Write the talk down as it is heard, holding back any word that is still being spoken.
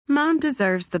Mom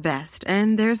deserves the best,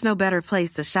 and there's no better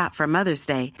place to shop for Mother's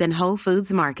Day than Whole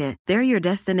Foods Market. They're your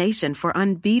destination for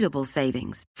unbeatable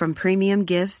savings, from premium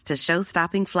gifts to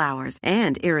show-stopping flowers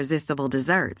and irresistible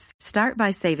desserts. Start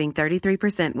by saving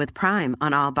 33% with Prime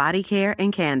on all body care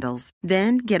and candles.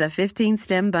 Then get a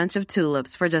 15-stem bunch of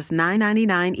tulips for just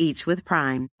 $9.99 each with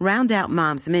Prime. Round out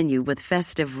Mom's menu with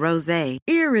festive rosé,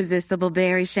 irresistible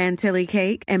berry chantilly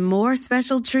cake, and more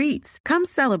special treats. Come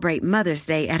celebrate Mother's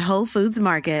Day at Whole Foods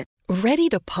Market. Ready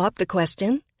to pop the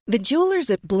question? The jewelers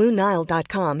at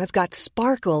BlueNile.com have got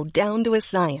sparkle down to a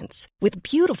science with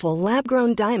beautiful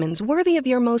lab-grown diamonds worthy of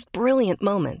your most brilliant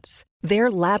moments.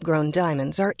 Their lab-grown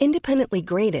diamonds are independently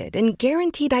graded and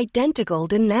guaranteed identical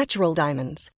to natural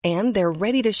diamonds, and they're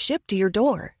ready to ship to your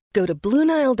door. Go to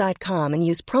BlueNile.com and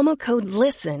use promo code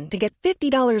LISTEN to get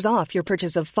 $50 off your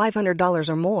purchase of $500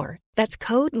 or more. That's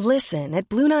code LISTEN at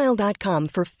BlueNile.com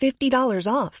for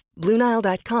 $50 off.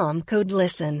 BlueNile.com, code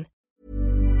LISTEN.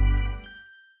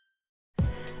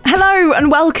 Hello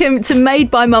and welcome to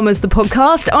Made by Mamas, the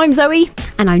podcast. I'm Zoe.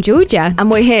 And I'm Georgia. And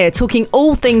we're here talking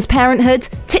all things parenthood,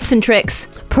 tips and tricks,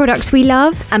 products we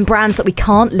love, and brands that we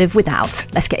can't live without.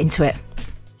 Let's get into it.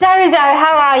 Zoe,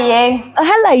 how are you?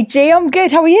 Hello, G. I'm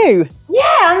good. How are you?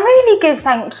 Yeah, I'm really good,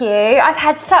 thank you. I've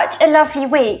had such a lovely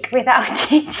week without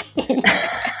Gigi.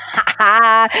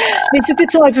 This is the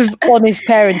type of honest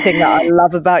parenting that I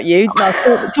love about you. Now,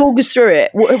 talk us through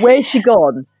it. Where's she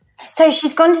gone? So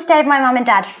she's gone to stay with my mum and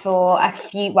dad for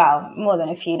more than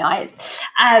a few nights.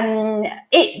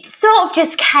 It sort of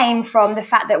just came from the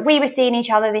fact that we were seeing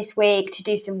each other this week to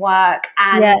do some work,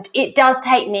 and It does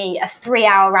take me a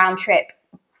 3-hour round trip.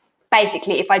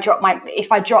 Basically, if I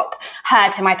drop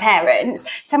her to my parents.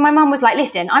 So my mum was like,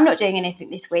 listen, I'm not doing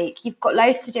anything this week. You've got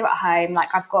loads to do at home. Like,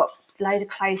 I've got loads of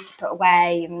clothes to put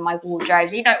away in my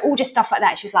wardrobes, all just stuff like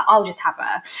that. She was like, I'll just have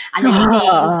her. And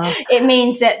then it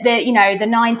means that the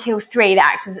 9 till 3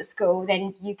 that Axel's at school,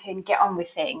 then you can get on with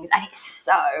things. And it's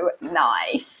so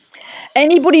nice.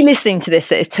 Anybody listening to this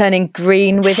that is turning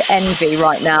green with envy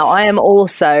right now, I am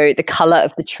also the colour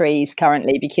of the trees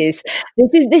currently, because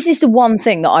this is the one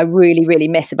thing that I really, really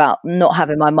miss about not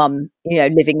having my mum,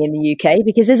 living in the UK,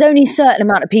 because there's only a certain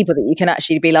amount of people that you can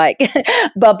actually be like,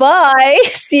 bye-bye,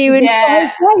 see you in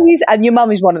 5 days. And your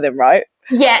mum is one of them, right?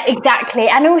 Yeah, exactly.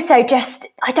 And also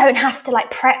I don't have to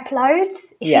prep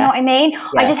loads, if you know what I mean. Yeah.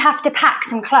 I just have to pack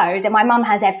some clothes, and my mum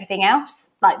has everything else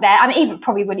there. I mean,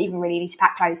 probably wouldn't even really need to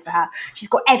pack clothes for her. She's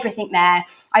got everything there.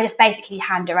 I just basically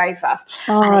hand her over.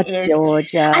 Oh, and it is.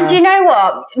 Georgia. And do you know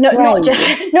what?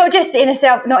 Not just in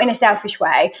a selfish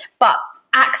way, but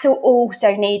Axel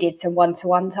also needed some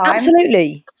one-to-one time.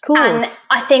 Absolutely. Cool. And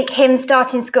I think him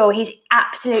starting school, he's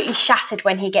absolutely shattered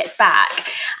when he gets back.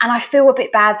 And I feel a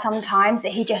bit bad sometimes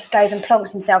that he just goes and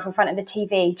plonks himself in front of the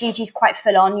TV. Gigi's quite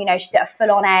full on, she's at a full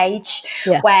on age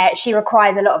where she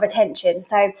requires a lot of attention.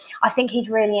 So I think he's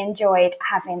really enjoyed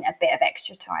having a bit of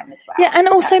extra time as well. Yeah, and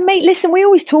also, mate, listen, we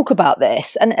always talk about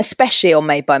this, and especially on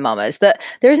Made by Mamas, that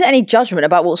there isn't any judgment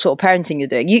about what sort of parenting you're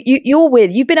doing.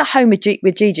 You've been at home with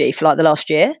Gigi for the last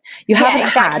year. You haven't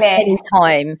had any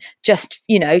time just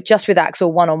with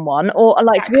Axel one-on-one, or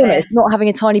to be honest, not having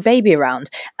a tiny baby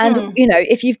around. And,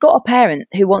 if you've got a parent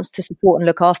who wants to support and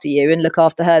look after you and look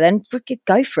after her, then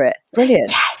go for it. Brilliant.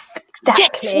 Yes.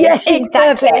 Exactly. Yes,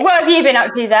 exactly. What have you been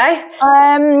up to, Zoe?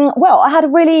 Well, I had a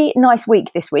really nice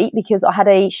week this week because I had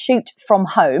a shoot from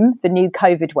home, the new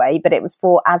COVID way, but it was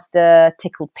for Asda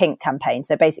Tickled Pink campaign.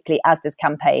 So basically Asda's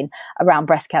campaign around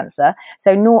breast cancer.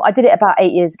 So I did it about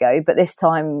 8 years ago, but this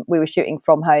time we were shooting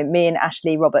from home. Me and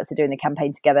Ashley Roberts are doing the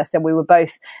campaign together. So we were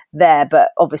both there, but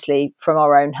obviously from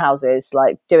our own houses,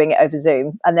 doing it over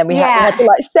Zoom. And then we had to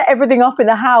set everything up in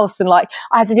the house, and I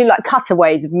had to do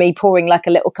cutaways of me pouring a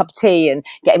little cup of tea and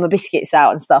getting my biscuits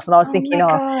out and stuff. And I was thinking,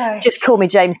 just call me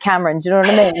James Cameron. Do you know what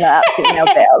I mean? That absolutely nailed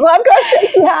it. I was like, I've got to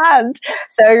shake your hand.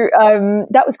 So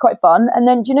that was quite fun. And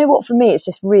then, do you know what? For me, it's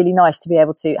just really nice to be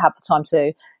able to have the time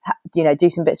to, do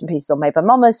some bits and pieces on Made by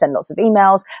Mamas, send lots of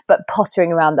emails, but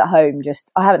pottering around at home,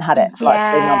 I haven't had it for 3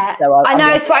 months. So I know,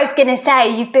 it's what I was going to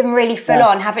say. You've been really full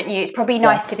on, haven't you? It's probably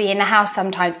nice to be in the house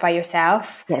sometimes by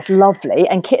yourself. Yeah, it's lovely.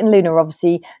 And Kit and Luna are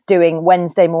obviously doing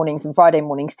Wednesday mornings and Friday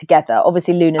mornings together.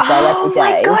 Obviously, Luna's there every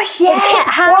day. Oh my gosh,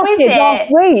 How is it?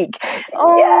 Last week.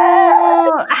 Oh,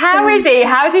 yes. How is he?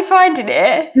 How's he finding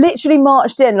it? Literally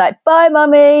marched in bye,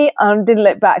 mummy. Didn't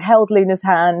look back, held Luna's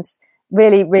hand.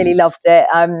 Really, really loved it.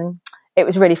 It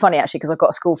was really funny actually, because I got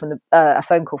a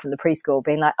phone call from the preschool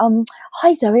being like,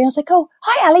 hi Zoe. I was like, oh,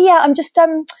 hi Ali. Yeah, I'm just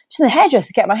in the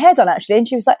hairdresser getting my hair done actually. And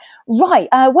she was like, right,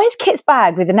 where's Kit's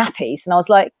bag with the nappies? And I was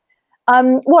like,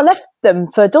 well, I left them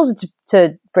for Dozza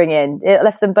to bring in. It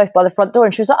left them both by the front door,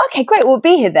 and she was like, okay, great, we'll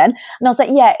be here then. And I was like,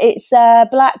 yeah, it's a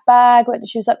black bag.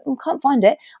 She was like, can't find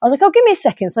it. I was like, oh, give me a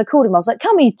second. So I called him. I was like,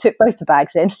 tell me you took both the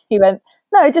bags in. He went,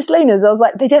 no, just Luna's. I was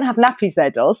like, they don't have nappies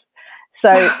there, Dos.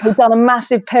 So we'd done a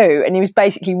massive poo, and he was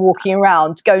basically walking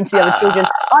around, going to the other children.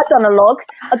 I've done a log.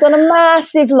 I've done a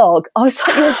massive log. I was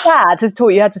like, your dad has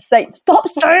taught you how to say, stop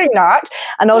saying that.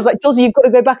 And I was like, Dozzy, you've got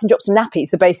to go back and drop some nappies.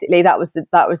 So basically that was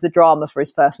the drama for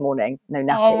his first morning. No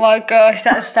nappies. Oh my gosh,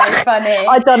 that's so funny.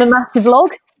 I've done a massive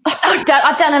log.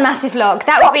 I've done a massive log.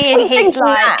 That would be in his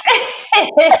like.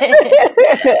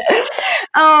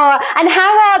 Oh, and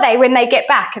how are they when they get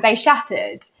back? Are they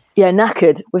shattered? Yeah,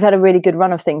 knackered. We've had a really good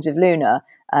run of things with Luna.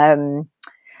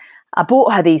 I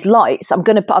bought her these lights. I'm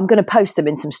gonna post them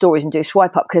in some stories and do a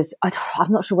swipe up, because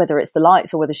I'm not sure whether it's the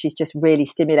lights or whether she's just really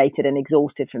stimulated and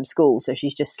exhausted from school, so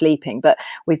she's just sleeping. But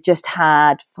we've just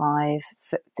had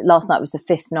last night was the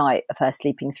 5th night of her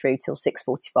sleeping through till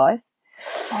 6:45.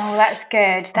 Oh, that's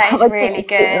good. That is really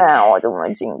good. Now I don't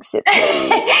want to jinx it.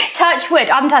 Touch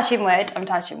wood. I'm touching wood.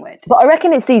 But I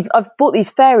reckon it's these. I've bought these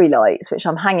fairy lights, which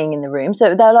I'm hanging in the room.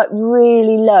 So they're like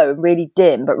really low, really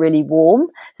dim, but really warm.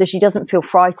 So she doesn't feel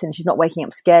frightened. She's not waking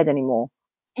up scared anymore.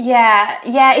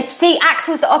 Yeah. See,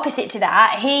 Axel's the opposite to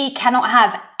that. He cannot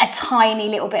have a tiny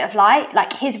little bit of light.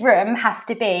 Like, his room has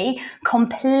to be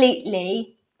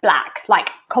completely black, like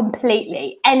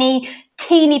completely. Any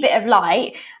teeny bit of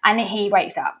light and he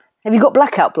wakes up. Have you got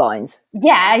blackout blinds?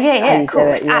 Yeah, of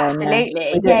course, yeah,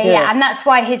 absolutely. No. Yeah. And that's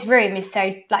why his room is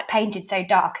so like painted so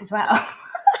dark as well.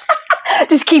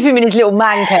 Just keep him in his little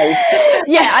man cave.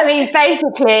 Yeah, I mean,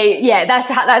 basically, yeah, that's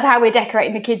how we're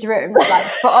decorating the kids' rooms, like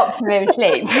for optimum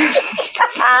sleep.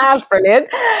 Brilliant.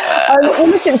 Well,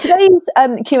 listen, today's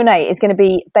Q&A is going to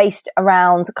be based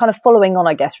around kind of following on,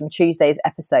 I guess, from Tuesday's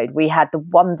episode. We had the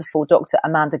wonderful Dr.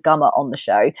 Amanda Gummer on the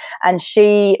show, and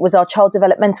she was our child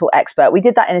developmental expert. We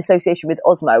did that in association with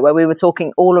Osmo, where we were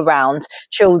talking all around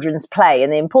children's play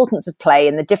and the importance of play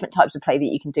and the different types of play that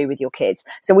you can do with your kids.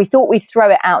 So we thought we'd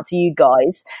throw it out to you guys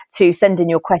to send in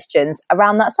your questions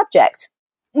around that subject.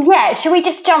 Yeah, shall we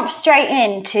just jump straight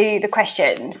into the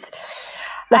questions?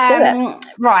 Let's do it.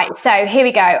 Right, so here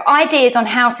we go. Ideas on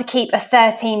how to keep a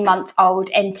 13-month-old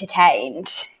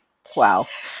entertained. Wow.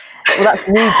 Well, that's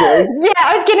you, Gigi. Yeah,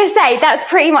 I was going to say, that's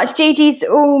pretty much Gigi's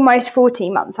almost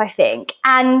 14 months, I think.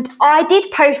 And I did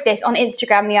post this on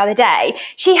Instagram the other day.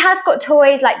 She has got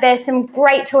toys, like there's some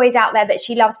great toys out there that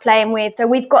she loves playing with. So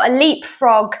we've got a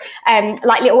Leapfrog,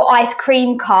 like little ice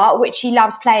cream cart, which she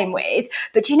loves playing with.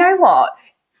 But do you know what?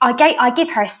 I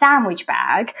give her a sandwich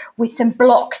bag with some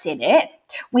blocks in it.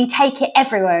 We take it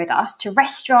everywhere with us, to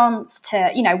restaurants,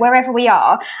 to, wherever we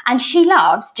are. And she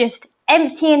loves just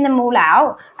emptying them all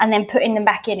out and then putting them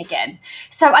back in again.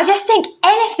 So I just think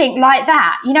anything like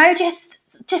that,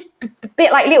 just a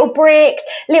bit like little bricks,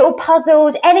 little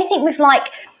puzzles, anything with like,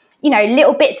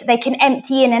 little bits that they can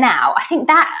empty in and out. I think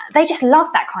that they just love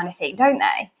that kind of thing, don't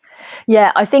they?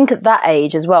 Yeah, I think at that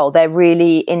age as well, they're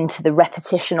really into the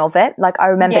repetition of it. Like I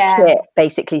remember Kit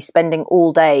basically spending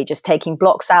all day just taking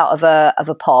blocks out of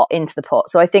a pot into the pot.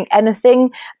 So I think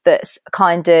anything that's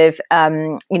kind of,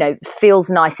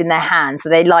 feels nice in their hands. So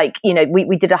they like,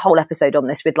 we did a whole episode on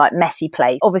this with like messy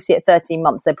play. Obviously at 13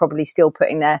 months, they're probably still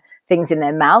putting their things in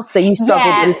their mouth. So you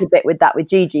struggled a little bit with that with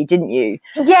Gigi, didn't you?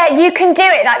 Yeah, you can do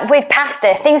it like with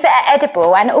pasta, things that are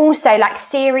edible, and also like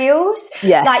cereals.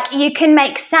 Yes. Like you can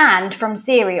make sand from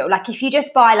cereal. Like if you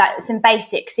just buy like some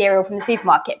basic cereal from the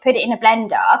supermarket, put it in a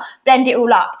blender, blend it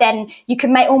all up, then you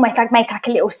can make like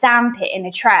a little sand pit in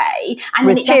a tray. And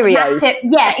with then it doesn't Cheerios. matter.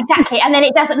 Yeah, exactly. And then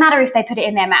it doesn't matter if they put it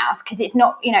in their mouth, because it's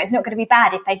not, it's not going to be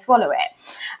bad if they swallow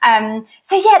it.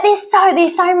 So yeah,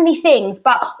 there's so many things,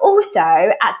 but also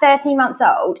at 13 months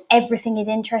old, everything is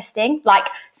interesting. Like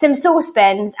some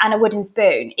saucepans and a wooden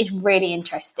spoon is really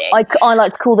interesting. I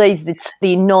like to call those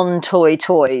the non-toy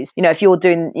toys. If you're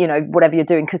doing, whatever you're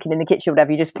doing, cooking in the kitchen or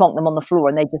whatever, you just plonk them on the floor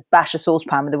and they just bash a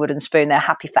saucepan with a wooden spoon. They're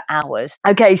happy for hours.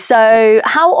 Okay, so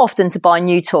how often to buy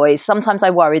new toys? Sometimes I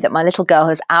worry that my little girl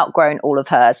has outgrown all of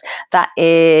hers. That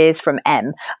is from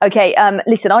M. Okay,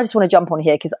 listen, I just want to jump on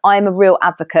here because I'm a real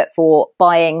advocate for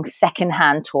buying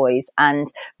secondhand toys and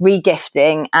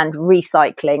regifting and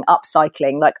recycling,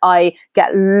 upcycling. Like I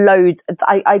get loads,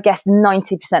 I guess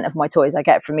 90% of my toys I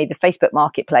get from either Facebook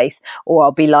Marketplace or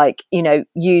I'll be like,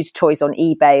 used toys on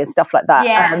eBay and stuff like that.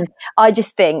 Yeah. I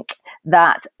just think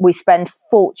that we spend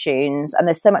fortunes and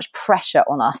there's so much pressure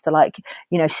on us to like,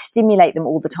 you know, stimulate them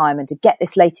all the time and to get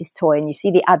this latest toy, and you see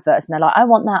the adverts and they're like, I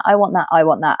want that, I want that, I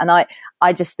want that. And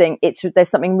I just think there's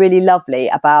something really lovely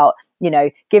about, you know,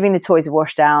 giving the toys a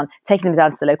wash down, taking them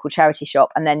down to the local charity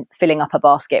shop and then filling up a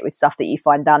basket with stuff that you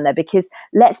find down there. Because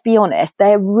let's be honest,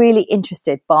 they're really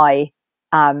interested by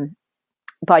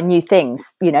new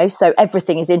things, you know, so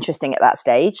everything is interesting at that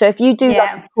stage. So if you do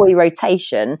like a toy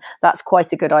rotation, that's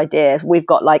quite a good idea. We've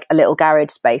got like a little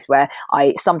garage space where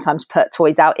I sometimes put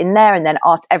toys out in there, and then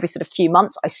after every sort of few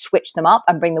months I switch them up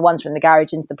and bring the ones from the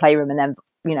garage into the playroom, and then,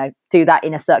 you know, do that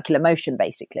in a circular motion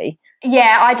basically.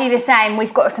 Yeah, I do the same.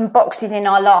 We've got some boxes in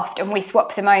our loft and we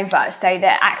swap them over so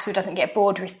that Axel doesn't get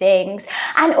bored with things.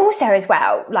 And also as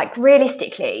well, like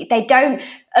realistically,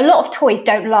 a lot of toys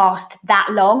don't last that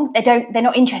long. They're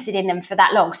not interested in them for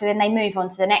that long. So then they move on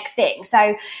to the next thing.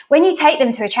 So when you take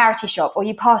them to a charity shop or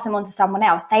you pass them on to someone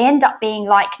else, they end up being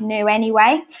like new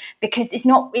anyway, because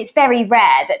it's very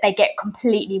rare that they get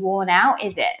completely worn out,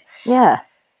 is it? Yeah.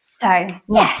 So,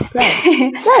 yes.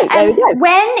 Great. There we go.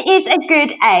 When is a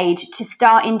good age to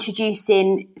start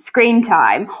introducing screen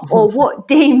time, or what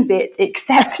deems it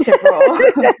acceptable?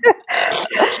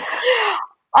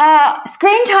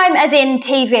 Screen time as in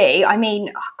TV. I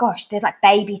mean, oh gosh, there's like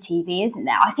baby TV, isn't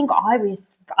there? I think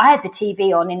I had the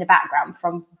TV on in the background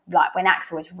from like when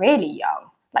Axel was really young,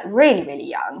 like really, really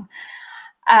young.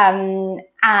 And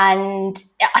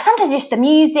sometimes just the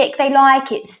music they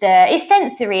like, it's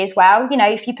sensory as well. You know,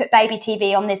 if you put baby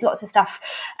TV on, there's lots of stuff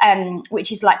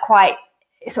which is like quite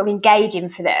sort of engaging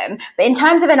for them. But in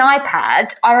terms of an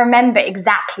iPad, I remember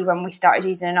exactly when we started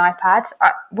using an iPad.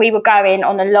 We were going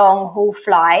on a long haul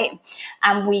flight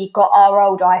and we got our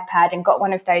old iPad and got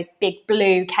one of those big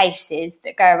blue cases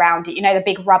that go around it, you know, the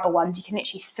big rubber ones you can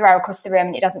literally throw across the room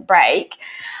and it doesn't break.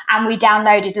 And we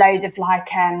downloaded loads of like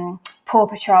Paw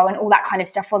Patrol and all that kind of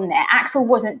stuff on there. Axel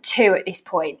wasn't 2 at this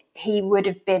point. He would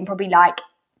have been probably like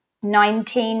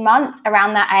 19 months,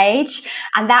 around that age.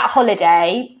 And that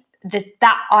holiday,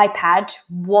 that iPad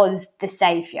was the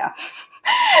saviour.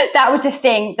 That was the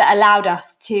thing that allowed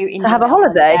us to have a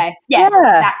holiday. Yeah,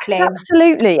 exactly.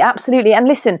 Absolutely. And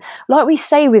listen, like we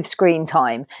say with screen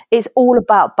time, it's all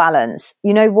about balance.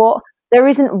 You know what? There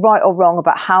isn't right or wrong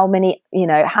about how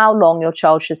long your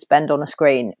child should spend on a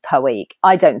screen per week.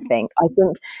 I don't think. I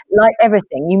think, like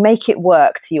everything, you make it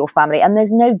work to your family, and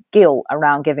there's no guilt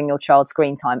around giving your child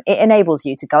screen time. It enables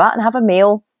you to go out and have a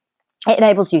meal. It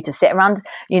enables you to sit around,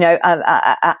 you know,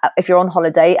 if you're on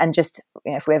holiday and just,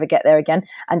 you know, if we ever get there again,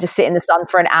 and just sit in the sun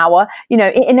for an hour, you know,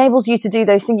 it enables you to do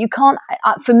those things. You can't,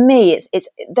 for me,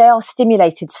 they are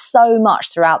stimulated so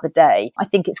much throughout the day. I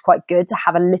think it's quite good to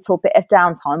have a little bit of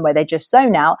downtime where they just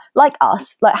zone out, like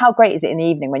us. Like, how great is it in the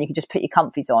evening when you can just put your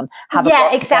comfies on, have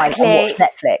a exactly. and watch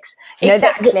Netflix? You know,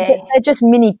 exactly. They're just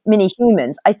mini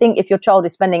humans. I think if your child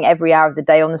is spending every hour of the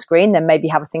day on the screen, then maybe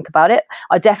have a think about it.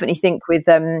 I definitely think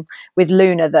with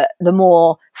Luna that the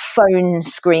more phone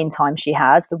screen time she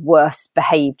has, the worse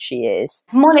behaved she is.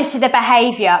 Monitor the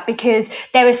behaviour, because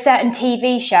there are certain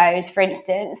TV shows, for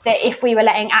instance, that if we were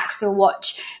letting Axel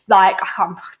watch, like,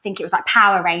 I think it was like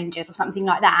Power Rangers or something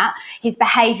like that, his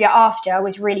behaviour after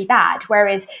was really bad.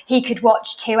 Whereas he could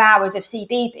watch 2 hours of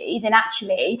CBeebies and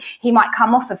actually he might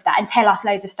come off of that and tell us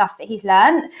loads of stuff that he's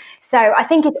learned. So I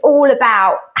think it's all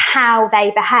about how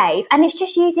they behave, and it's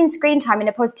just using screen time in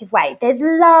a positive way. There's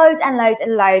loads and loads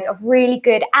and loads of really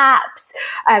good apps,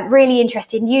 really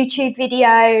interesting YouTube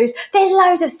videos. There's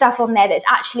loads of stuff on there that's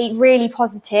actually really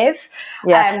positive.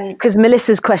 Yeah, because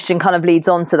Melissa's question kind of leads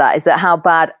on to that, is that how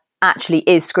bad actually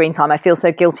is screen time? I feel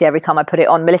so guilty every time I put it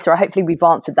on. Melissa, hopefully we've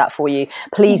answered that for you.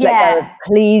 Please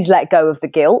let go of the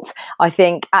guilt. I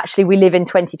think actually we live in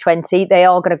 2020. They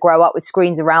are going to grow up with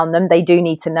screens around them. They do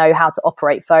need to know how to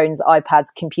operate phones, iPads,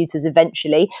 computers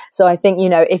eventually. So I think, you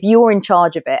know, if you're in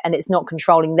charge of it and it's not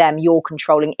controlling them, you're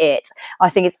controlling it. I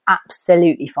think it's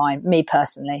absolutely fine, me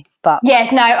personally. But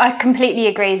yes, no, I completely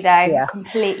agree, Zoe. Yeah.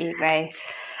 Completely agree.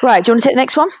 Right, do you want to take the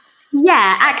next one?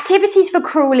 Yeah, activities for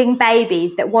crawling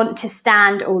babies that want to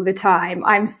stand all the time.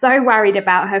 I'm so worried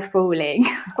about her falling.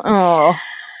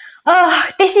 Oh,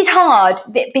 this is hard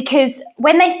because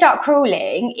when they start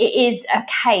crawling, it is a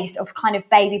case of kind of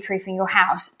baby-proofing your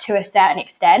house to a certain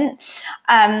extent.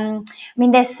 I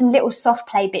mean, there's some little soft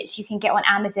play bits you can get on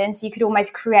Amazon. So you could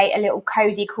almost create a little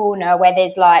cozy corner where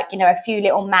there's like, you know, a few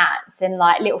little mats and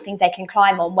like little things they can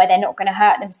climb on where they're not going to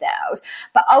hurt themselves.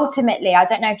 But ultimately, I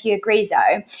don't know if you agree,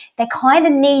 Zoe, they kind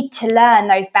of need to learn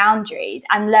those boundaries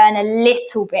and learn a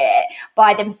little bit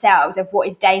by themselves of what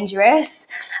is dangerous.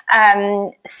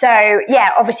 So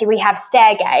yeah, obviously we have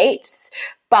stair gates,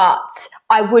 but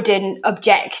I wouldn't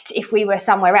object if we were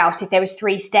somewhere else, if there was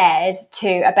 3 stairs, to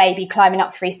a baby climbing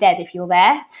up 3 stairs if you're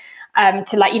there.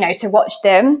 To watch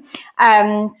them.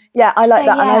 Yeah, I like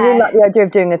that. Yeah. And I really like the idea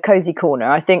of doing a cozy corner.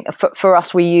 I think for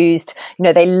us, we used,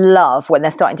 they love when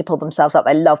they're starting to pull themselves up.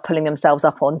 They love pulling themselves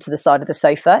up onto the side of the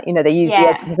sofa. They use the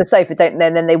edge of the sofa, don't they?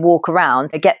 And then they walk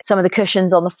around. They get some of the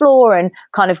cushions on the floor and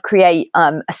kind of create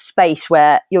a space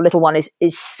where your little one is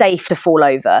safe to fall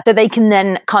over. So they can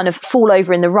then kind of fall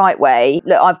over in the right way.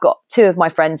 Look, I've got 2 of my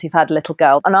friends who've had a little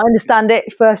girl, and I understand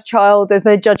it, first child, there's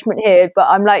no judgment here, but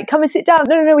I'm like, come and sit down.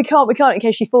 No, we can't in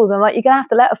case she falls. And I'm like, you're going to have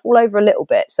to let her fall over a little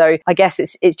bit. So I guess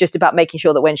it's just about making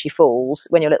sure that when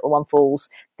your little one falls,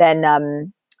 then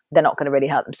they're not going to really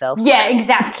hurt themselves. Yeah,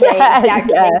 exactly.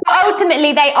 Yeah. But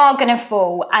ultimately, they are going to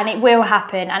fall, and it will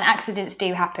happen, and accidents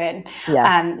do happen.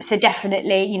 Yeah. So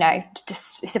definitely,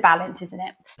 just it's a balance, isn't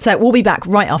it? So we'll be back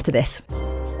right after this.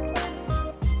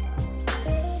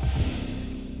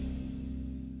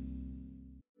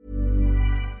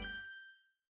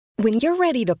 When you're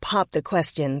ready to pop the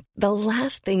question, the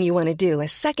last thing you want to do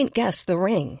is second-guess the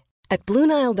ring. At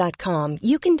BlueNile.com,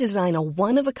 you can design a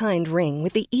one-of-a-kind ring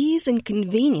with the ease and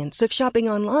convenience of shopping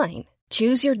online.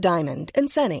 Choose your diamond and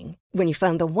setting. When you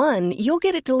find the one, you'll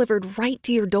get it delivered right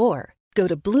to your door. Go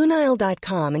to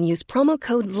BlueNile.com and use promo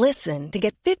code LISTEN to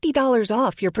get $50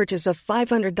 off your purchase of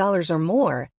 $500 or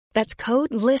more. That's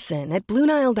code LISTEN at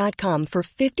BlueNile.com for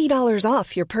 $50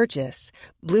 off your purchase.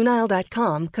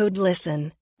 BlueNile.com, code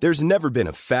LISTEN. There's never been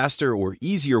a faster or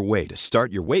easier way to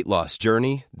start your weight loss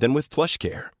journey than with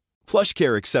PlushCare.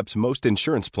 PlushCare accepts most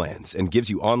insurance plans and gives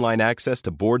you online access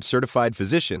to board-certified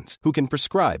physicians who can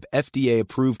prescribe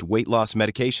FDA-approved weight loss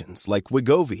medications like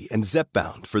Wegovy and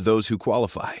Zepbound for those who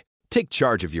qualify. Take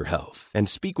charge of your health and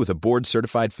speak with a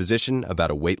board-certified physician about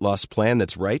a weight loss plan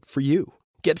that's right for you.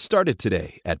 Get started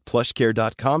today at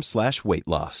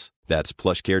plushcare.com/weight-loss. That's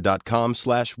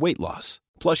plushcare.com/weight-loss.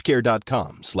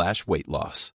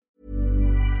 plushcare.com/weight-loss.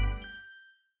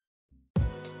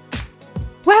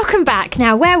 Welcome back.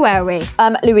 Now, where were we?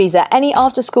 Louisa, any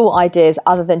after-school ideas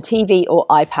other than TV or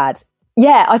iPad?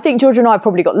 Yeah, I think Georgia and I have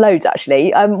probably got loads,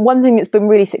 actually. One thing that's been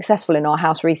really successful in our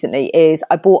house recently is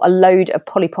I bought a load of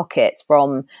Polly Pockets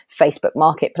from Facebook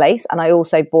Marketplace, and I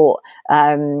also bought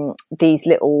these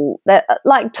little,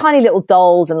 like tiny little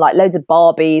dolls and like loads of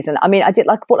Barbies. And I mean, I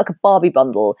bought a Barbie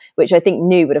bundle, which I think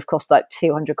new would have cost like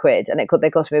 200 quid, and they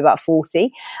cost me about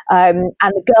 40. And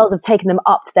the girls have taken them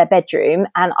up to their bedroom,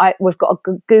 and we've got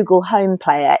a Google Home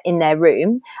player in their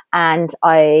room, and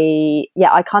I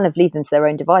kind of leave them to their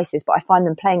own devices, but I find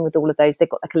them playing with all of those. They've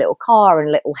got like a little car and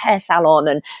a little hair salon,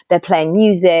 and they're playing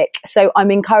music. So I'm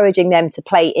encouraging them to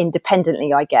play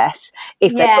independently, I guess,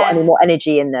 if they've got any more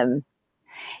energy in them.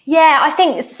 Yeah, I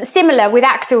think it's similar with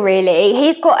Axel, really.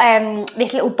 He's got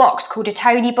this little box called a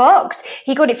Tony box.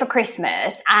 He got it for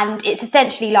Christmas, and it's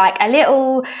essentially like a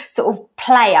little sort of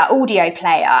audio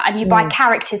player, and you buy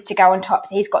characters to go on top.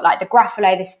 So he's got like the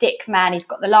Gruffalo, the Stick Man, he's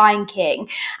got the Lion King,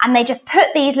 and they just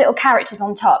put these little characters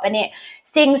on top, and it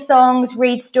sings songs,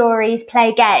 reads stories,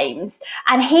 play games.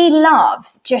 And he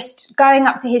loves just going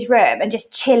up to his room and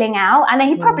just chilling out. And then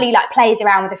he probably like plays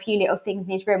around with a few little things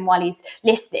in his room while he's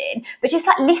listening, but just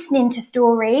like listening to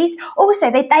stories. Also,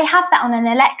 they have that on an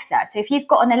Alexa. So if you've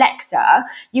got an Alexa,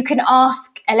 you can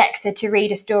ask Alexa to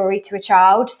read a story to a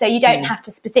child. So you don't have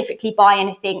to specifically buy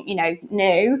anything,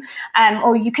 new.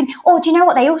 Or do you know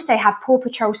what? They also have Paw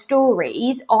Patrol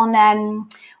stories on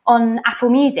Apple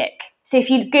Music. So if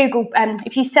you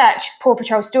if you search Paw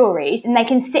Patrol stories, and they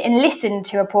can sit and listen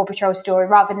to a Paw Patrol story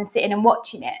rather than sitting and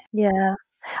watching it. Yeah.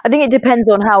 I think it depends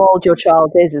on how old your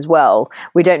child is as well.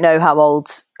 We don't know how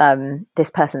old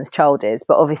this person's child is,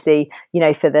 but obviously,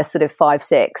 for the sort of 5,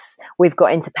 6, we've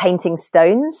got into painting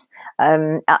stones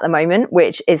at the moment,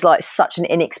 which is like such an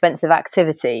inexpensive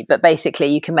activity. But basically,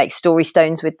 you can make story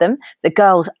stones with them. The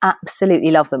girls absolutely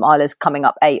love them. Isla's coming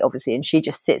up 8, obviously, and she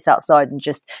just sits outside and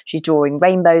she's drawing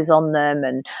rainbows on them,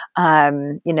 and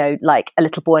like a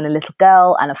little boy and a little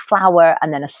girl, and a flower,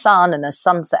 and then a sun and a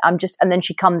sunset. And then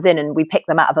she comes in and we pick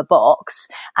them out of a box,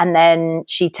 and then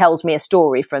she tells me a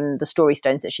story from the story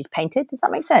stones that she's painted. Does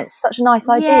that make sense? Such a nice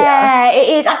idea. Yeah, it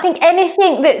is. I think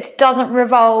anything that doesn't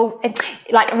revolve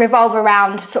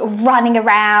around sort of running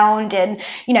around and,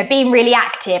 being really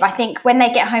active. I think when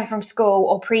they get home from school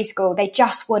or preschool, they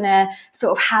just want to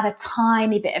sort of have a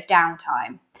tiny bit of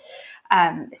downtime.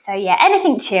 So yeah,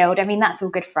 anything chilled. I mean, that's all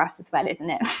good for us as well, isn't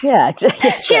it? Yeah,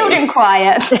 chilled and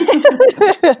quiet.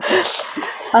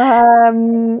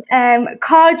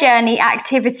 Car journey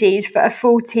activities for a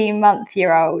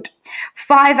 14-month-old.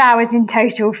 5 hours in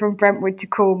total from Brentwood to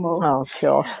Cornwall. Oh,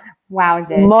 God.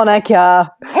 Wowzers. Monica.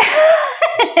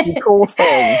 You poor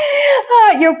thing.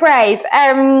 Oh, you're brave.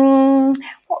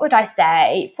 What would I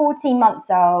say? 14 months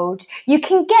old. You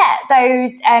can get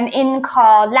those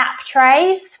in-car lap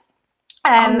trays,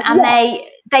 and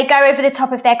they go over the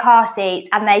top of their car seats,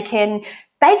 and they can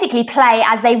basically play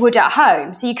as they would at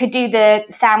home. So you could do the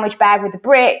sandwich bag with the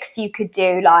bricks, you could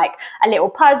do like a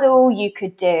little puzzle, you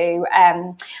could do,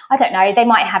 I don't know, they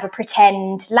might have a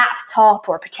pretend laptop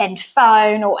or a pretend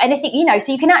phone or anything, you know,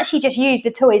 so you can actually just use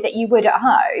the toys that you would at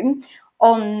home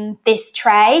on this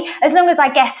tray, as long as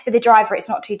I guess for the driver it's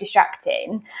not too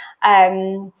distracting.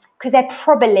 Because they're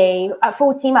probably at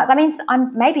 14 months. I mean,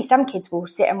 maybe some kids will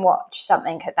sit and watch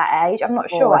something at that age. I'm not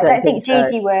sure. I don't think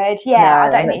Gigi would. Yeah, no, I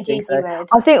don't think Gigi would.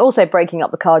 I think also breaking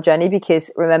up the car journey, because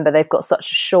remember, they've got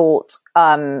such a short,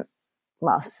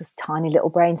 well, it's just tiny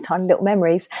little brains, tiny little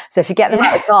memories. So if you get them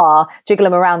out of the car, jiggle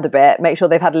them around a bit, make sure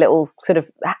they've had a little sort of,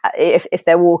 if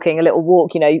they're walking, a little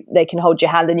walk, you know, they can hold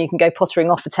your hand and you can go pottering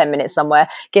off for 10 minutes somewhere,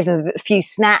 give them a few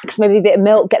snacks, maybe a bit of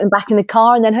milk, get them back in the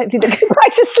car, and then hopefully they'll go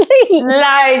back to sleep.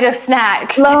 Loads of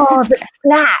snacks. Loads of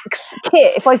snacks.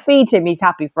 Kit, if I feed him, he's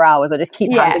happy for hours. I just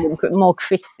keep handing him more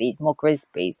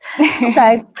Crispies.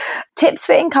 Okay. Tips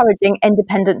for encouraging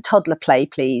independent toddler play,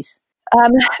 please.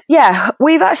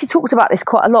 We've actually talked about this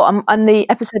quite a lot. And the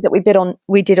episode that we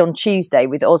did on Tuesday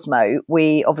with Osmo,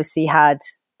 we obviously had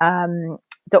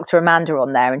Dr. Amanda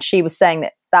on there, and she was saying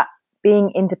that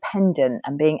being independent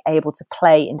and being able to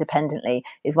play independently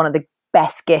is one of the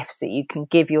best gifts that you can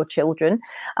give your children.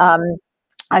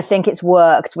 I think it's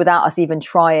worked without us even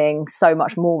trying so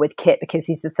much more with Kit, because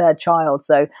he's the third child.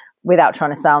 So without trying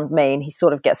to sound mean, he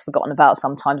sort of gets forgotten about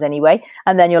sometimes anyway.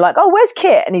 And then you're like, oh, where's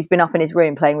Kit? And he's been up in his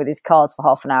room playing with his cars for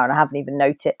half an hour and I haven't even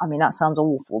noticed. I mean, that sounds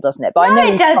awful, doesn't it? But no, I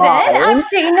know it doesn't.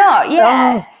 Absolutely not.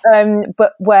 Yeah.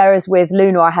 But whereas with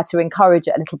Luna, I had to encourage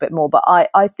it a little bit more. But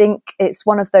I think it's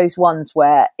one of those ones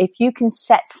where if you can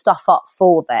set stuff up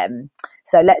for them,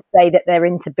 so let's say that they're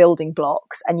into building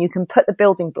blocks, and you can put the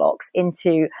building blocks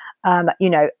into,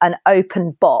 an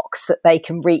open box that they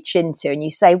can reach into, and you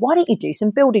say, why don't you do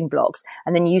some building blocks?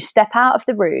 And then you step out of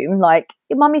the room, like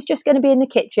mummy's just going to be in the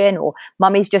kitchen, or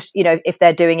mummy's just, if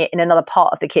they're doing it in another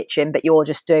part of the kitchen, but you're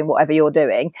just doing whatever you're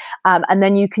doing. And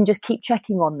then you can just keep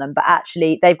checking on them, but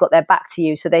actually they've got their back to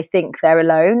you, so they think they're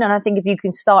alone. And I think if you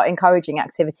can start encouraging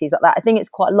activities like that, I think it's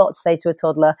quite a lot to say to a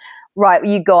toddler, right,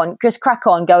 you go on, just crack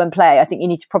on, go and play. I think you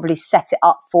need to probably set it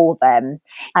up for them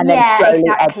and then slowly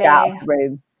edge out of the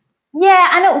room. Yeah,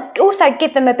 and also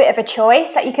give them a bit of a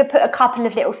choice. Like you could put a couple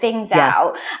of little things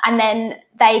out, and then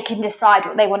they can decide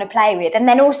what they want to play with. And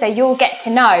then also you'll get to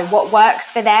know what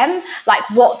works for them, like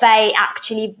what they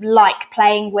actually like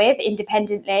playing with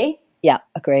independently. Yeah,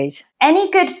 agreed. Any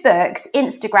good books,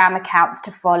 Instagram accounts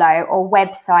to follow, or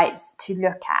websites to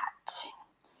look at?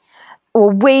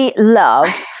 Well, we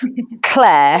love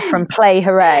Claire from Play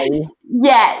Hooray.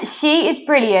 Yeah, she is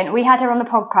brilliant. We had her on the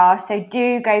podcast, so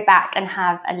do go back and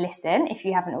have a listen if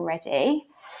you haven't already.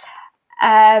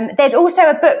 There's also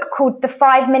a book called The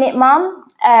 5 Minute Mum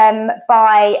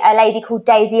by a lady called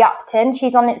Daisy Upton.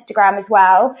 She's on Instagram as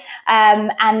well.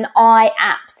 And I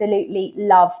absolutely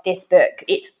love this book.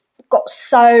 It's got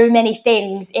so many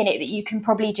things in it that you can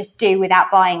probably just do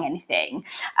without buying anything,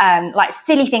 like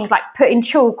silly things like putting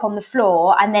chalk on the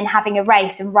floor and then having a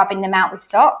race and rubbing it all out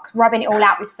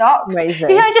with socks. Amazing.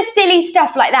 Just silly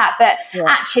stuff like that, but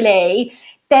actually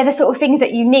they're the sort of things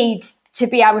that you need to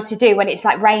be able to do when it's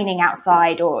like raining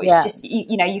outside, or it's just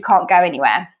you can't go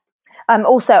anywhere.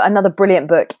 Also, another brilliant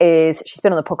book is, she's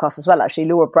been on the podcast as well, actually,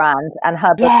 Laura Brand, and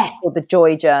her book is called The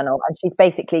Joy Journal. And she's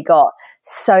basically got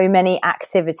so many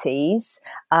activities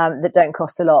that don't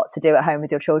cost a lot to do at home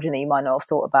with your children that you might not have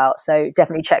thought about. So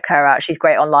definitely check her out. She's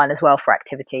great online as well for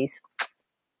activities.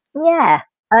 Yeah.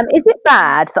 Is it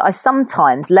bad that I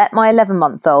sometimes let my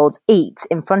 11-month-old eat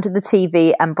in front of the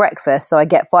TV and breakfast so I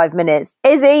get 5 minutes?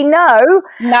 Izzy, no.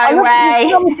 No way.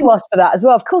 Come to us for that as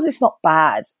well. Of course it's not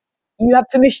bad. You have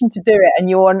permission to do it and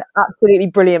you're an absolutely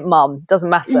brilliant mum. Doesn't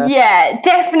matter. Yeah,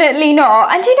 definitely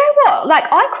not. And you know what? Like,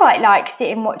 I quite like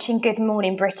sitting watching Good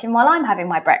Morning Britain while I'm having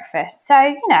my breakfast.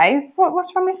 So,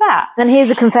 what's wrong with that? And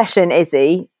here's a confession,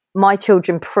 Izzy. My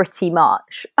children pretty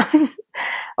much, I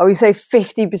would say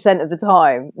 50% of the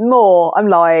time, more, I'm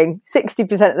lying,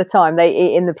 60% of the time they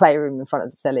eat in the playroom in front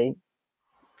of the telly.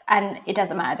 And it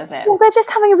doesn't matter, does it? Well, they're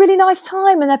just having a really nice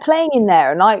time and they're playing in there.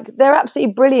 And like, they're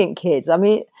absolutely brilliant kids. I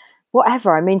mean,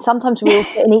 whatever. I mean, sometimes we all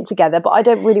sit and eat together, but I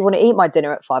don't really want to eat my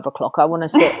dinner at 5 o'clock. I want to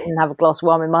sit and have a glass of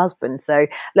wine with my husband. So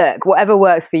look, whatever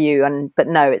works for you. But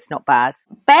no, it's not bad.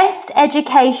 Best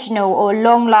educational or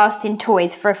long-lasting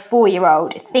toys for a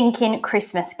 4-year-old thinking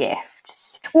Christmas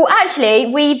gifts. Well,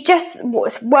 actually, we've just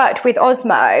worked with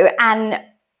Osmo, and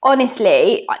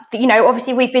honestly,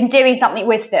 obviously we've been doing something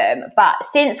with them, but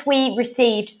since we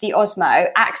received the Osmo,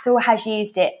 Axel has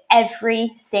used it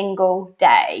every single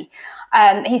day.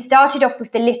 He started off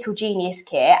with the Little Genius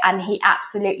kit and he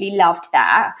absolutely loved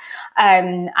that.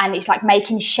 And it's like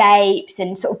making shapes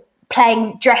and sort of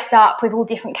playing dress up with all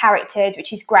different characters,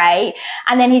 which is great.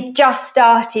 And then he's just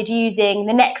started using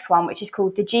the next one, which is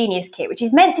called the Genius kit, which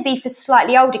is meant to be for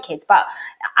slightly older kids. But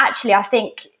actually, I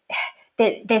think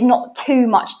there's not too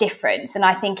much difference. And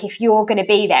I think if you're going to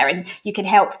be there and you can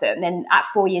help them, then at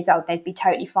 4 years old, they'd be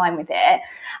totally fine with it.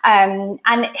 And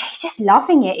he's just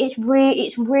loving it. It's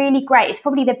really great. It's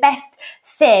probably the best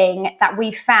thing that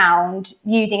we've found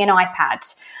using an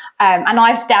iPad. And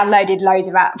I've downloaded loads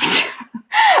of apps.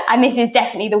 And this is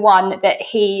definitely the one that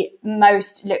he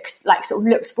most looks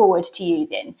forward to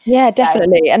using. Yeah,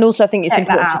 definitely. And also I think it's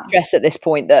important to stress at this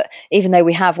point that even though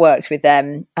we have worked with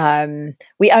them,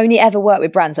 we only ever work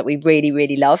with brands that we really,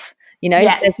 really love.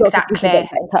 There's lots of people that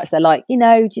get in touch. They're like, do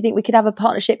you think we could have a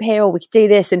partnership here or we could do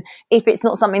this? And if it's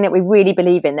not something that we really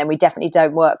believe in, then we definitely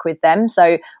don't work with them.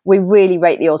 So we really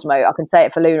rate the Osmo. I can say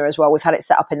it for Luna as well. We've had it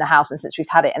set up in the house, and since we've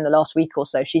had it in the last week or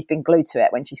so, she's been glued to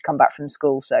it when she's come back from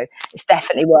school. So it's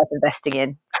definitely worth investing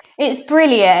in. It's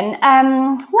brilliant.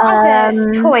 What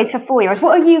other toys for 4-year-olds?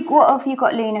 What have you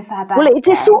got, Luna, for her birthday? Well, it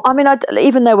is.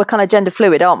 Even though we're kind of gender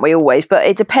fluid, aren't we always? But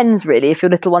it depends really if your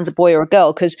little one's a boy or a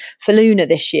girl. Because for Luna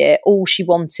this year, all she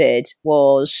wanted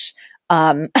was.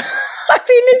 This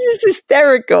is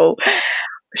hysterical.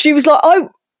 She was like, I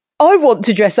want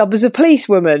to dress up as a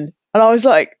policewoman, and I was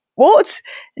like, what?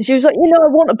 And she was like, I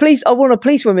want a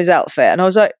policewoman's outfit, and I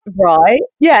was like, right,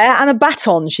 yeah, and a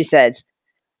baton. She said.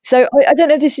 So I don't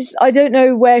know. I don't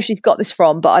know where she's got this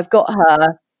from, but I've got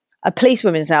her a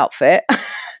policewoman's outfit,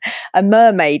 a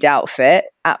mermaid outfit.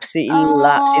 Absolutely,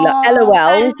 LOL.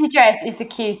 Fancy dress is the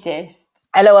cutest.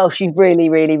 LOL. She's really,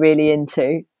 really, really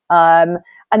into. And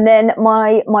then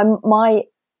my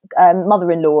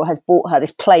mother-in-law has bought her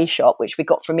this play shop, which we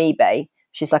got from eBay.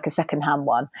 She's like a second-hand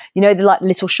one. The like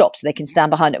little shops they can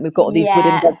stand behind it. And we've got all these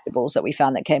wooden vegetables that we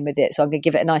found that came with it. So I'm going to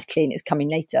give it a nice clean. It's coming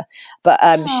later. But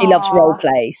she loves role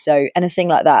play, so anything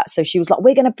like that. So she was like,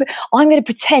 I'm going to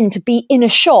pretend to be in a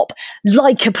shop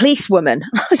like a policewoman.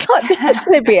 I was like, this is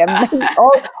going to be amazing.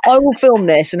 I will film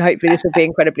this and hopefully this will be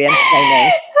incredibly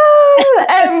entertaining.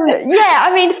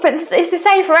 It's the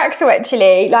same for Axel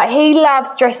actually. Like, he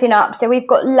loves dressing up, so we've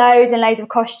got loads and loads of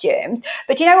costumes.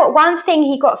 But do you know what? One thing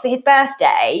he got for his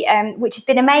birthday, which has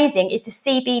been amazing, is the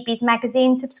CBeebies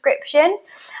magazine subscription.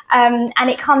 And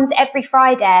it comes every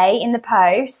Friday in the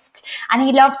post, and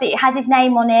he loves it. It has his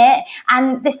name on it,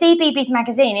 and the CBeebies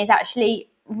magazine is actually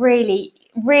really,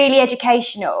 really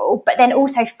educational, but then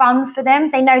also fun for them.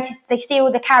 They see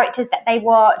all the characters that they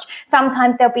watch.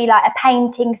 Sometimes there'll be like a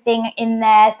painting thing in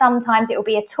there. Sometimes it will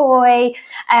be a toy.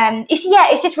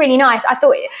 It's just really nice.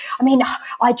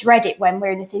 I dread it when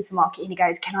we're in the supermarket and he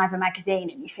goes, can I have a magazine?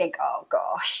 And you think, oh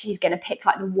gosh, he's going to pick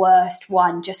like the worst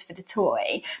one just for the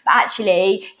toy. But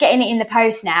actually getting it in the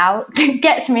post now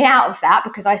gets me out of that,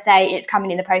 because I say it's coming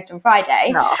in the post on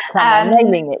Friday. Oh, come on,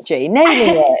 naming it, G,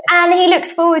 naming it. And he looks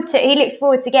forward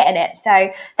to getting it,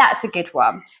 so that's a good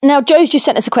one. Now Joe's just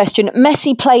sent us a question: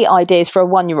 messy play ideas for a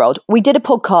 1-year-old. We did a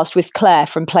podcast with Claire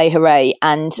from Play Hooray,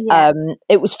 and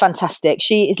it was fantastic.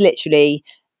 She is literally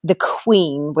the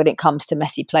queen when it comes to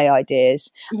messy play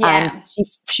ideas, and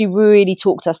she really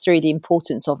talked us through the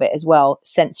importance of it as well.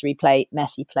 Sensory play,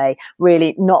 messy play,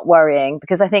 really not worrying,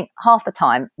 because I think half the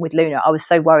time with Luna I was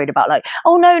so worried about like,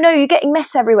 oh no you're getting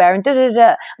mess everywhere and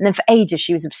and then for ages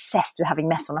she was obsessed with having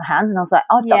mess on her hands, and I was like,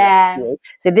 I've done that for you.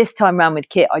 So this time round with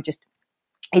Kit,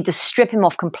 he'd just strip him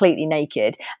off completely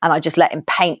naked, and I just let him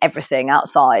paint everything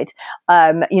outside,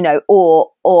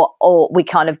 or we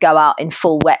kind of go out in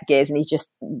full wet gears and he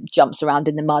just jumps around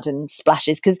in the mud and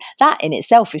splashes, because that in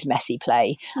itself is messy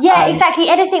play. Yeah, exactly.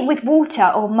 Anything with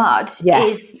water or mud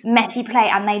is messy play,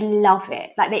 and they love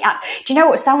it. Like, do you know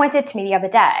what? Someone said to me the other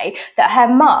day that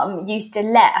her mum used to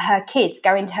let her kids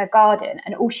go into her garden,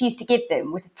 and all she used to give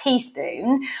them was a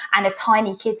teaspoon and a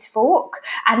tiny kid's fork,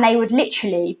 and they would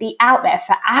literally be out there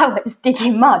for hours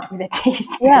digging mud with a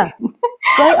teaspoon. Yeah,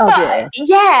 great idea.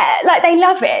 Like, they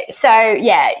love it. So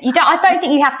I don't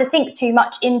think you have to think too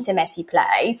much into messy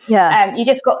play. You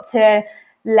just got to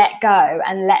let go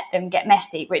and let them get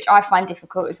messy, which I find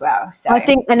difficult as well. So I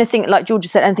think anything, like Georgia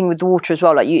said, anything with the water as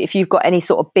well, like if you've got any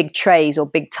sort of big trays or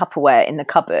big Tupperware in the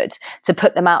cupboard, to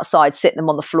put them outside, sit them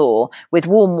on the floor with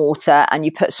warm water, and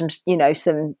you put some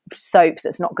soap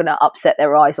that's not going to upset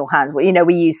their eyes or hands. Well,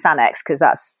 we use Sanex because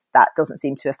that doesn't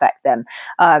seem to affect them,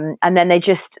 and then they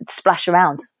just splash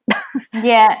around.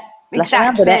 Yeah.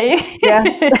 Exactly.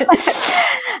 Yeah.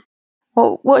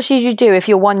 Well, what should you do if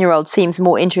your 1-year-old seems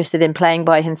more interested in playing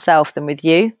by himself than with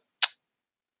you?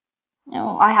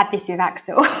 Oh, I had this with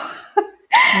Axel.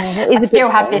 I still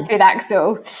have this with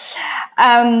Axel.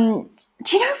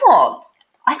 Do you know what?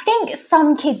 I think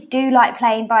some kids do like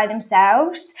playing by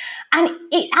themselves, and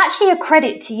it's actually a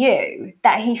credit to you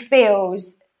that he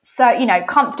feels so,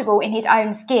 comfortable in his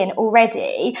own skin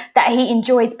already, that he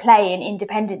enjoys playing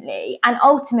independently. And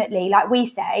ultimately, like we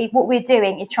say, what we're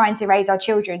doing is trying to raise our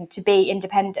children to be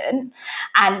independent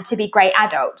and to be great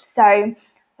adults. So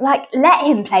let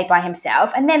him play by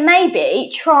himself, and then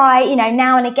maybe try,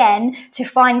 now and again to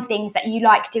find things that you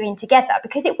like doing together,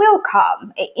 because it will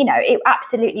come. It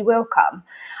absolutely will come.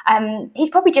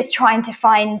 He's probably just trying to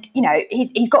find,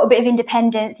 he's got a bit of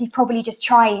independence. He's probably just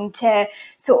trying to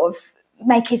sort of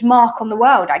make his mark on the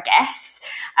world, I guess,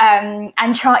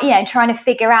 and trying to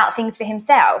figure out things for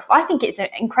himself. I think it's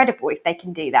incredible if they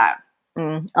can do that.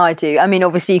 I do. I mean,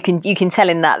 obviously you can tell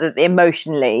in that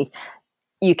emotionally,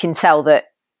 you can tell that.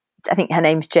 I think her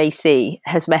name's JC,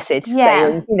 has messaged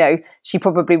saying, she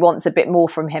probably wants a bit more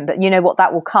from him. But you know what?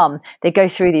 That will come. They go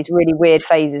through these really weird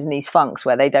phases and these funks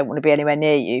where they don't want to be anywhere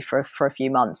near you for a few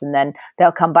months, and then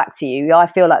they'll come back to you. I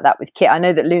feel like that with Kit. I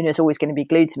know that Luna's always going to be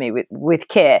glued to me. With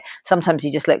Kit, sometimes he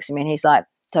just looks at me and he's like,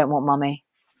 "Don't want mummy."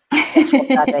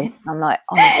 Daddy. I'm like,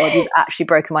 "Oh my God, you've actually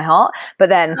broken my heart." But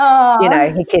then,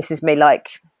 he kisses me like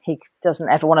he doesn't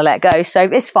ever want to let go. So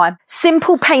it's fine.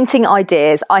 Simple painting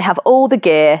ideas. I have all the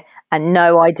gear and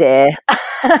no idea.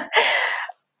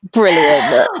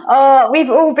 Brilliant. Oh, we've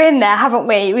all been there, haven't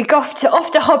we? We go off to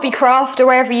Hobbycraft or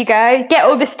wherever you go, get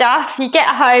all the stuff, you get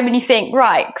home and you think,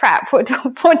 right, crap, what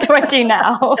do I do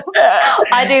now?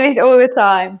 I do this all the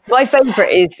time. My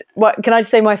favourite is, can I just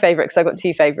say my favourite? Because I've got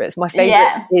 2 favourites. My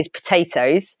favourite is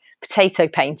potato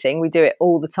painting. We do it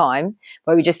all the time,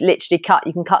 where we just literally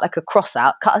you can cut like a cross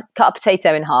out, cut a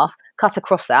potato in half, cut a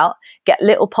cross out, get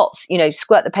little pots,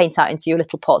 squirt the paint out into your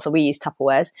little pots, or we use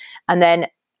Tupperwares, and then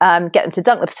get them to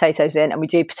dunk the potatoes in, and we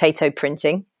do potato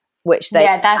printing, which they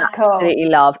absolutely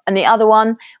love. And the other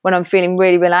one, when I'm feeling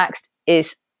really relaxed,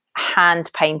 is hand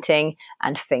painting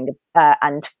and finger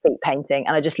and feet painting.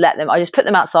 And I just put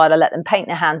them outside, I let them paint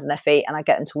their hands and their feet, and I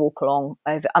get them to walk along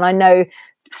over. And I know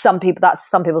that's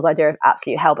some people's idea of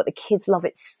absolute hell, but the kids love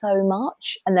it so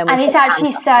much. And it's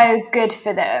actually so good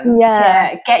for them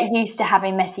to get used to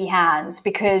having messy hands,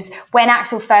 because when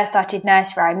Axel first started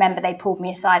nursery, I remember they pulled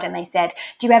me aside and they said,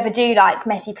 do you ever do like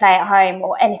messy play at home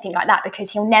or anything like that?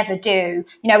 Because he'll never do,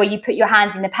 where you put your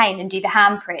hands in the paint and do the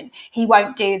handprint. He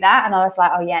won't do that. And I was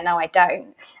like, oh yeah, no, I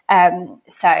don't.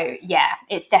 So yeah,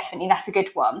 that's a good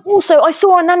one. Also, I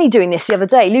saw our nanny doing this the other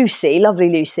day, Lucy, lovely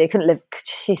Lucy.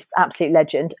 She's absolute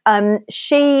legend.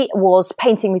 She was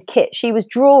painting with Kit. She was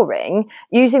drawing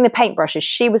using the paintbrushes.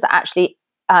 She was actually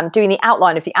doing the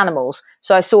outline of the animals.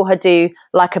 So I saw her do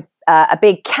like a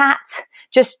big cat.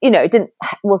 Just it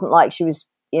wasn't like she was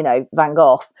Van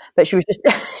Gogh, but she was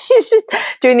just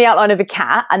doing the outline of a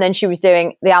cat, and then she was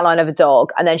doing the outline of a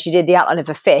dog, and then she did the outline of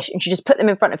a fish, and she just put them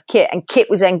in front of Kit, and Kit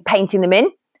was then painting them in,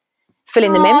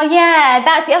 filling them in. Oh yeah,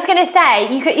 I was going to say,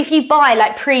 if you buy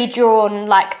like pre-drawn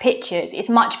like pictures, it's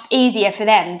much easier for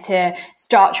them to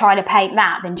start trying to paint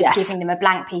that than just giving them a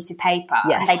blank piece of paper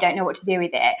and they don't know what to do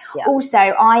with it. Yeah. Also,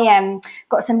 I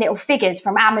got some little figures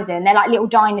from Amazon. They're like little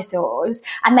dinosaurs,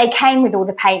 and they came with all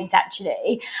the paints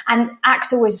actually. And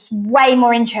Axel was way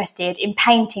more interested in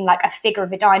painting like a figure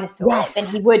of a dinosaur than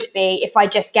he would be if I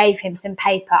just gave him some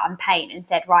paper and paint and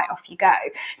said, right, off you go.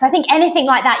 So I think anything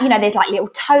like that, there's like little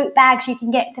tote bags you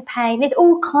can get to paint. There's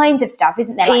all kinds of stuff,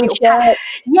 isn't there?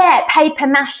 Like paper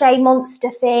mache monster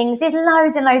things. There's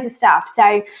loads and loads of stuff. So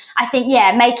I think,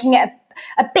 making it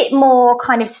a bit more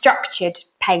kind of structured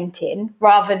painting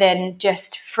rather than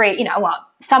just free,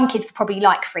 some kids probably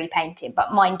like free painting,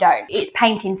 but mine don't. It's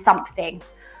painting something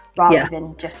rather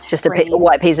than just a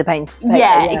white piece of paint.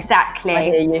 Yeah, exactly. I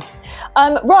hear you.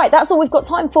 Right, that's all we've got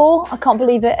time for. I can't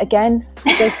believe it again.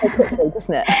 It goes so quickly,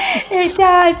 doesn't it?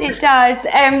 It does.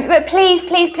 But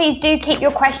please do keep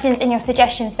your questions and your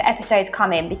suggestions for episodes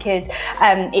coming, because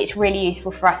it's really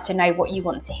useful for us to know what you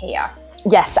want to hear.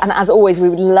 Yes, and as always, we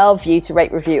would love you to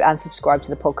rate, review and subscribe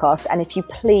to the podcast. And if you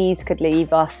please could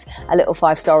leave us a little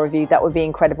 5-star review, that would be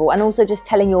incredible. And also just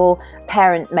telling your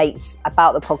parent mates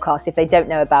about the podcast if they don't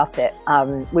know about it.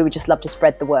 We would just love to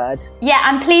spread the word. Yeah,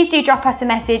 and please do drop us a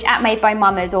message at Made by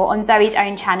Mamas or on Zoe's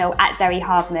own channel at Zoe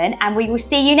Hardman. And we will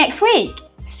see you next week.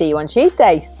 See you on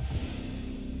Tuesday.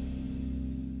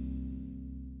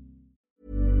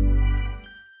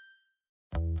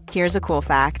 Here's a cool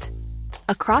fact.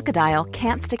 A crocodile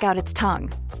can't stick out its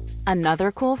tongue.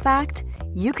 Another cool fact,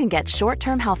 you can get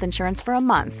short-term health insurance for a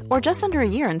month or just under a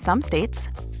year in some states.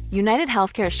 United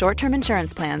Healthcare short-term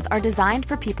insurance plans are designed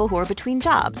for people who are between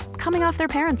jobs, coming off their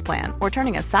parents' plan, or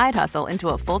turning a side hustle into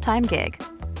a full-time gig.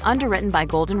 Underwritten by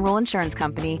Golden Rule Insurance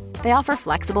Company, they offer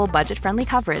flexible, budget-friendly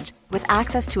coverage with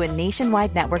access to a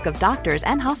nationwide network of doctors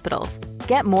and hospitals.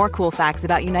 Get more cool facts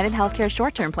about United Healthcare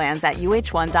short-term plans at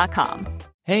uh1.com.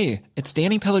 Hey, it's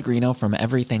Danny Pellegrino from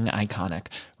Everything Iconic.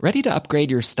 Ready to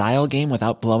upgrade your style game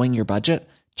without blowing your budget?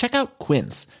 Check out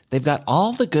Quince. They've got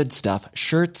all the good stuff,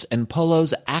 shirts and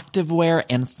polos, activewear,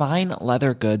 and fine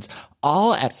leather goods,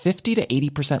 all at 50 to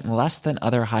 80% less than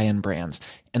other high-end brands.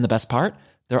 And the best part?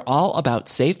 They're all about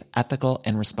safe, ethical,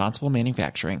 and responsible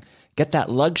manufacturing. Get that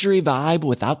luxury vibe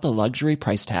without the luxury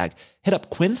price tag. Hit up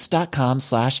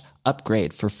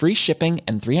quince.com/upgrade for free shipping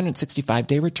and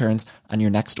 365-day returns on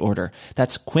your next order.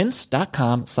 That's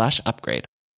quince.com/upgrade.